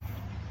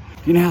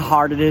Do you know how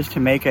hard it is to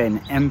make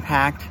an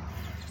impact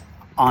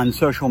on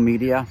social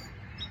media?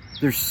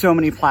 There's so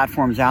many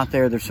platforms out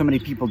there. There's so many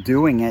people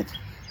doing it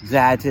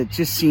that it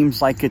just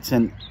seems like it's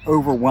an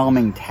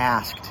overwhelming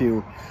task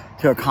to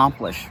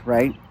accomplish,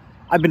 right?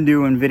 I've been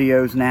doing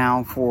videos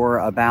now for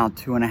about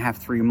 2.5,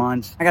 3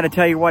 months. I got to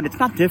tell you what, it's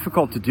not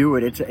difficult to do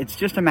it. It's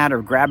just a matter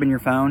of grabbing your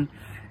phone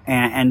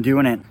and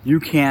doing it. You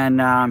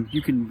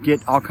can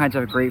get all kinds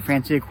of great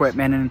fancy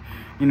equipment and,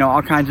 you know,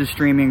 all kinds of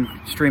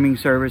streaming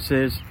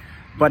services.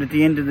 But at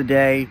the end of the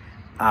day,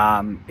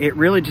 it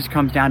really just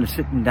comes down to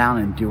sitting down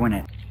and doing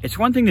it. It's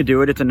one thing to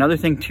do it. It's another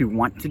thing to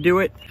want to do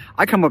it.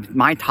 I come up with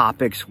my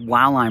topics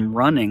while I'm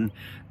running,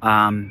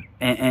 and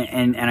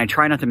I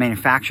try not to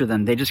manufacture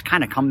them. They just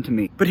kind of come to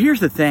me. But here's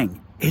the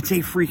thing. It's a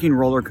freaking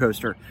roller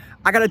coaster.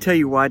 I got to tell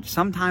you what,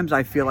 sometimes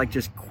I feel like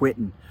just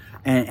quitting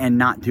and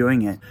not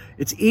doing it.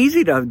 It's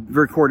easy to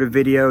record a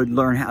video,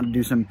 learn how to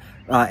do some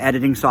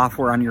editing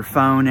software on your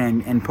phone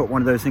and put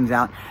one of those things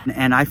out.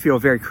 And I feel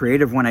very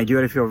creative when I do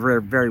it. I feel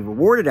very, very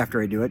rewarded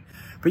after I do it.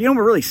 But you know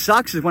what really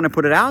sucks is when I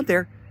put it out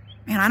there,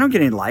 man, I don't get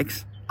any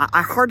likes.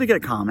 I hardly get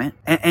a comment.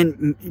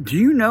 And do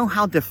you know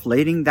how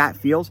deflating that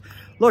feels?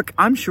 Look,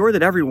 I'm sure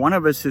that every one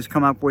of us has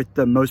come up with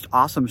the most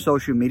awesome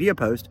social media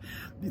post,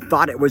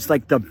 thought it was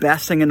like the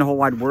best thing in the whole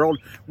wide world.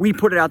 We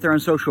put it out there on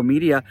social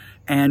media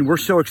and we're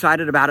so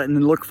excited about it. And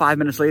then look, 5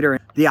 minutes later,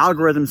 the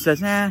algorithm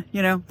says,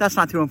 you know, that's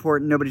not too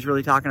important. Nobody's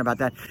really talking about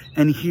that.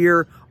 And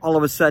here, all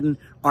of a sudden,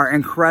 our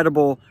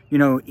incredible, you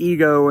know,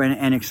 ego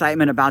and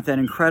excitement about that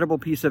incredible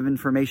piece of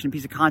information,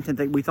 piece of content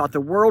that we thought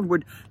the world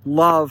would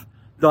love,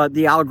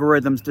 the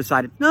algorithms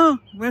decided, no,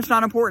 it's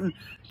not important.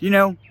 You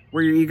know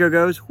where your ego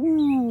goes?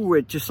 Ooh,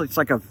 it's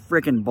like a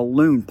freaking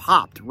balloon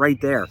popped right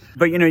there.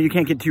 But you know, you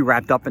can't get too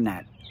wrapped up in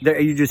that.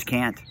 You just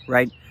can't,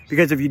 right?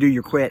 Because if you do,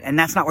 you quit. And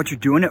that's not what you're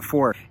doing it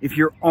for. If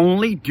you're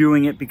only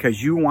doing it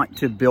because you want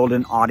to build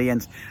an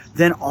audience,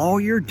 then all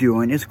you're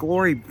doing is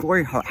glory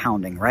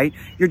hounding, right?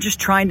 You're just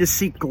trying to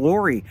seek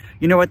glory.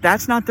 You know what?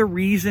 That's not the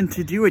reason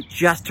to do it,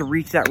 just to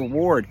reach that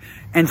reward.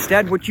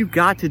 Instead, what you've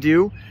got to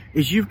do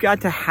is you've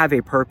got to have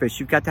a purpose.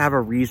 You've got to have a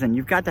reason.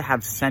 You've got to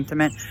have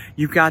sentiment.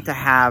 You've got to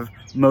have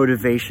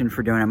motivation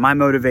for doing it. My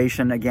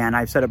motivation, again,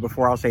 I've said it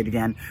before, I'll say it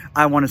again.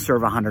 I want to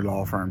serve 100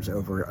 law firms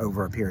over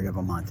a period of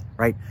a month,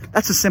 right?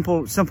 That's a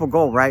simple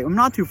goal, right? I'm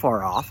not too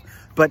far off,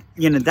 but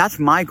you know, that's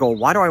my goal.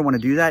 Why do I want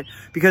to do that?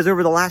 Because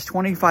over the last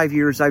 25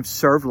 years, I've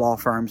served law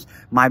firms.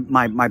 My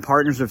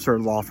partners have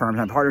served law firms.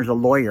 My partner's a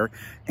lawyer,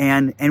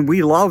 and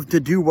we love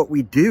to do what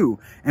we do,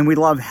 and we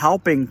love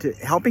helping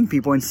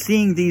people and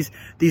seeing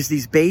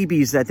these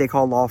babies that they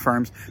call law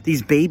firms,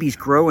 these babies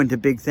grow into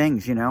big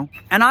things, you know.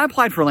 And I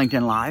applied for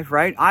LinkedIn Live,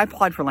 right? I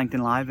applied for LinkedIn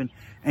Live,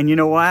 and you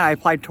know what? I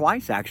applied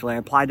twice, actually. I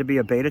applied to be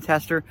a beta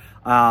tester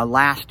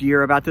last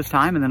year about this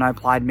time, and then I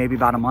applied maybe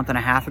about a month and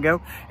a half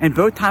ago. And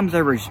both times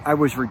I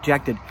was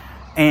rejected.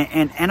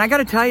 And I got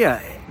to tell you,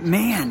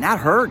 man, that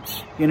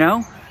hurts, you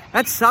know?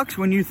 That sucks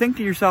when you think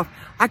to yourself,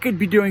 I could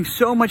be doing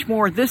so much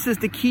more. This is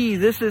the key.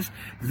 This is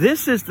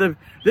the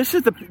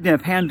you know,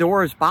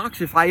 Pandora's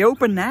box. If I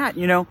open that,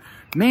 you know,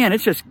 man,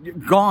 it's just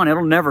gone.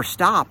 It'll never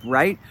stop,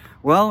 right?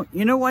 Well,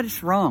 you know what?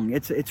 It's wrong.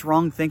 It's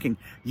wrong thinking.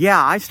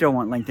 Yeah, I still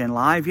want LinkedIn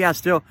Live. Yeah,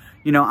 still,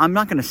 you know, I'm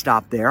not going to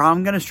stop there.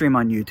 I'm going to stream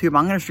on YouTube.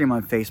 I'm going to stream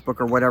on Facebook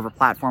or whatever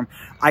platform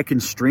I can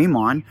stream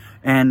on.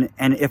 And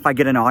if I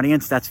get an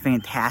audience, that's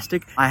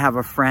fantastic. I have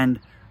a friend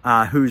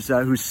whose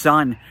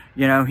son,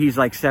 you know, he's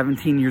like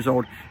 17 years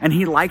old, and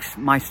he likes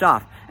my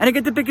stuff. And I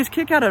get the biggest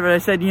kick out of it. I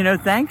said, you know,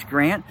 thanks,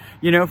 Grant,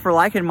 you know, for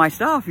liking my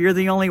stuff. You're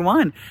the only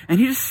one. And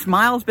he just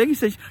smiles big. He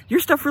says,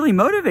 your stuff really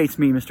motivates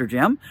me, Mr.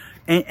 Jim.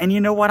 And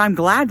you know what? I'm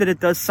glad that it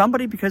does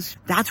somebody, because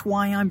that's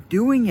why I'm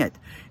doing it.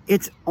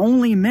 It's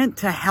only meant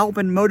to help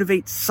and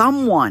motivate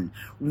someone,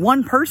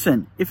 one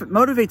person. If it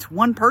motivates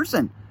one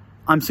person,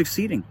 I'm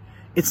succeeding.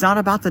 It's not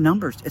about the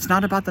numbers. It's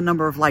not about the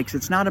number of likes.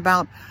 It's not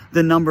about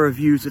the number of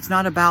views. It's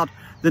not about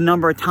the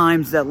number of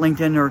times that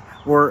LinkedIn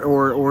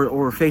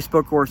or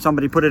Facebook or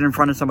somebody put it in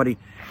front of somebody.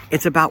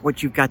 It's about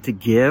what you've got to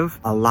give.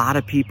 A lot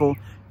of people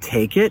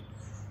take it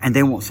and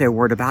they won't say a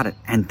word about it.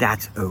 And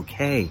that's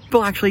okay.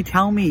 People actually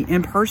tell me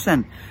in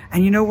person.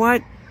 And you know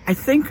what? I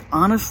think,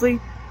 honestly,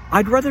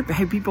 I'd rather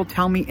have people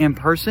tell me in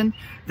person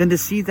than to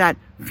see that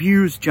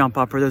views jump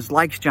up or those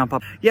likes jump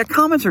up. Yeah,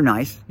 comments are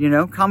nice. You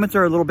know, comments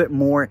are a little bit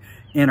more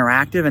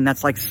interactive, and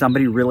that's like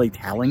somebody really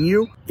telling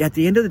you. At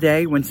the end of the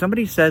day, when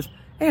somebody says,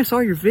 hey, I saw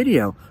your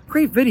video.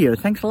 Great video.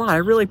 Thanks a lot. I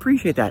really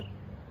appreciate that.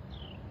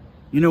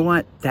 You know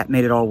what? That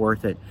made it all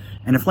worth it.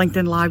 And if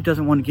LinkedIn Live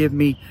doesn't want to give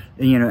me,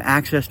 you know,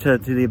 access to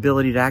the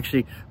ability to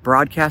actually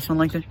broadcast on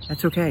LinkedIn,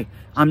 that's okay.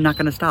 I'm not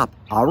going to stop.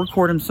 I'll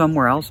record them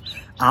somewhere else.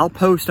 I'll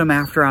post them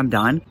after I'm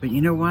done. But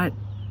you know what?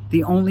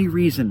 The only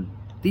reason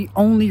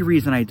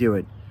I do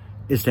it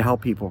is to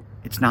help people.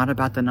 It's not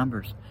about the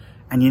numbers.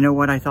 And you know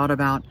what I thought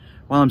about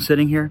while I'm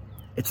sitting here?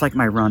 It's like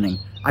my running.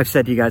 I've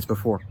said to you guys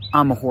before,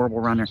 I'm a horrible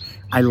runner.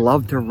 I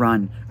love to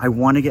run. I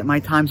want to get my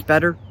times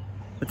better,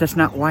 but that's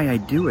not why I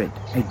do it.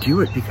 I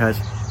do it because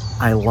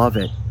I love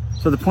it.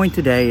 So the point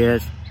today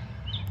is,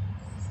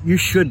 you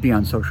should be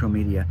on social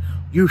media.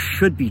 You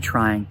should be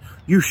trying.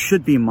 You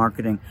should be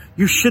marketing.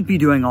 You should be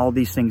doing all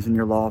these things in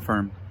your law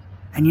firm.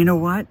 And you know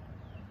what?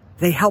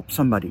 They help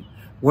somebody.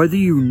 Whether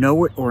you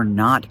know it or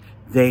not,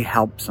 they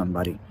help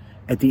somebody.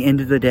 At the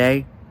end of the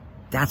day,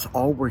 that's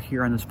all we're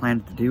here on this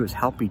planet to do, is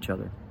help each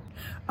other.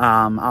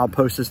 I'll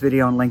post this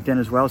video on LinkedIn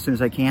as well as soon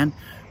as I can.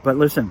 But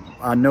listen,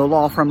 No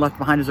Law Firm Left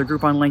Behind is a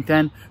group on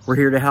LinkedIn. We're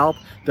here to help.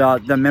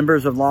 The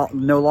members of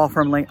No Law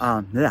Firm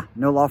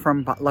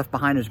Left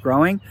Behind is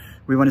growing.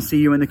 We want to see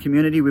you in the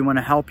community. We want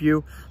to help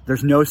you.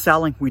 There's no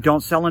selling. We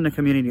don't sell in the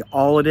community.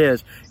 All it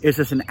is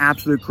just an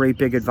absolute great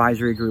big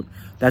advisory group.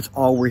 That's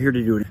all we're here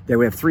to do. There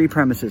we have three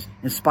premises: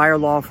 inspire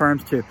law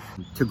firms to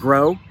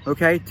grow,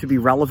 okay, to be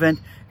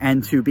relevant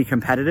and to be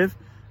competitive,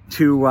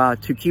 to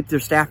keep their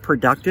staff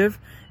productive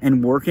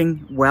and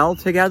working well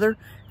together,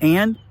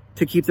 and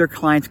to keep their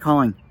clients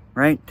calling,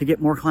 right? To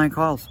get more client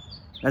calls.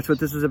 That's what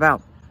this is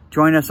about.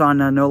 Join us on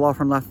No Law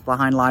Firm Left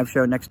Behind live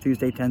show next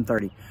Tuesday,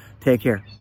 10:30. Take care.